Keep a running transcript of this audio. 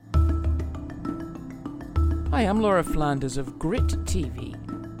Hi, I'm Laura Flanders of Grit TV.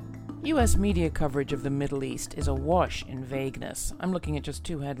 U.S. media coverage of the Middle East is awash in vagueness. I'm looking at just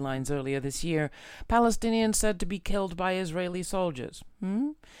two headlines earlier this year. Palestinians said to be killed by Israeli soldiers.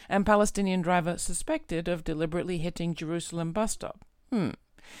 And Palestinian driver suspected of deliberately hitting Jerusalem bus stop.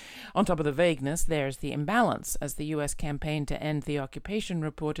 On top of the vagueness, there's the imbalance. As the U.S. campaign to end the occupation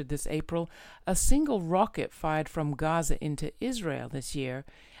reported this April, a single rocket fired from Gaza into Israel this year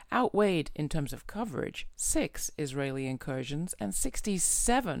outweighed, in terms of coverage, 6 Israeli incursions and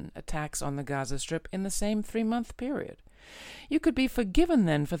 67 attacks on the Gaza Strip in the same 3-month period. You could be forgiven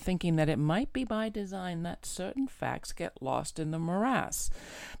then for thinking that it might be by design that certain facts get lost in the morass.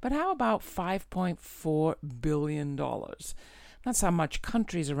 But how about $5.4 billion? That's how much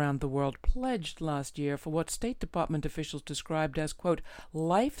countries around the world pledged last year for what State Department officials described as, quote,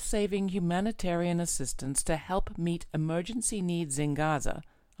 life-saving humanitarian assistance to help meet emergency needs in Gaza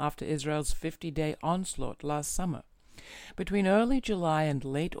after Israel's 50-day onslaught last summer. Between early July and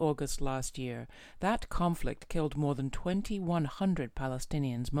late August last year, that conflict killed more than 2,100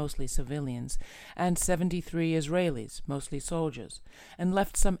 Palestinians, mostly civilians, and 73 Israelis, mostly soldiers, and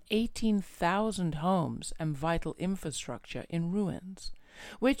left some 18,000 homes and vital infrastructure in ruins,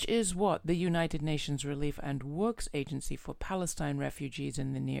 which is what the United Nations Relief and Works Agency for Palestine Refugees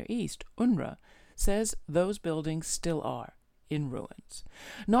in the Near East, UNRWA, says those buildings still are. In ruins.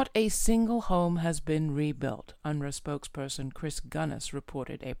 Not a single home has been rebuilt, UNRWA spokesperson Chris Gunness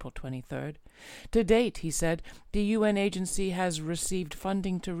reported April 23rd. To date, he said, the UN agency has received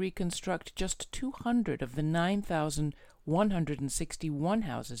funding to reconstruct just 200 of the 9,161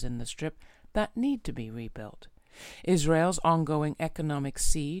 houses in the Strip that need to be rebuilt. Israel's ongoing economic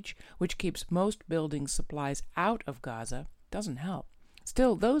siege, which keeps most building supplies out of Gaza, doesn't help.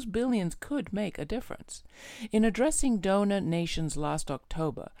 Still, those billions could make a difference. In addressing donor nations last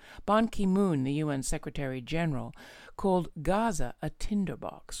October, Ban Ki-moon, the UN Secretary General, called Gaza a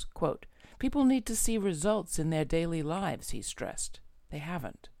tinderbox. Quote, people need to see results in their daily lives, he stressed. They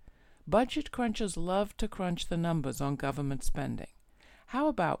haven't. Budget crunchers love to crunch the numbers on government spending. How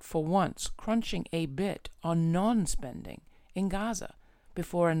about, for once, crunching a bit on non-spending in Gaza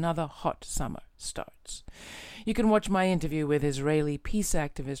before another hot summer starts? You can watch my interview with Israeli peace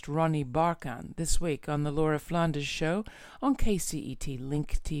activist Ronnie Barkan this week on the Laura Flanders Show on KCET,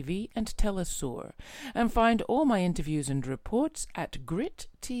 LINKtv and TeleSUR, and find all my interviews and reports at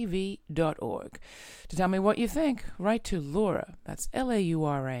grittv.org. To tell me what you think, write to Laura, that's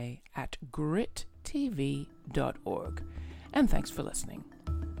Laura, at grittv.org. And thanks for listening.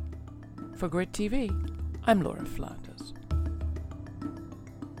 For Grit TV, I'm Laura Flanders.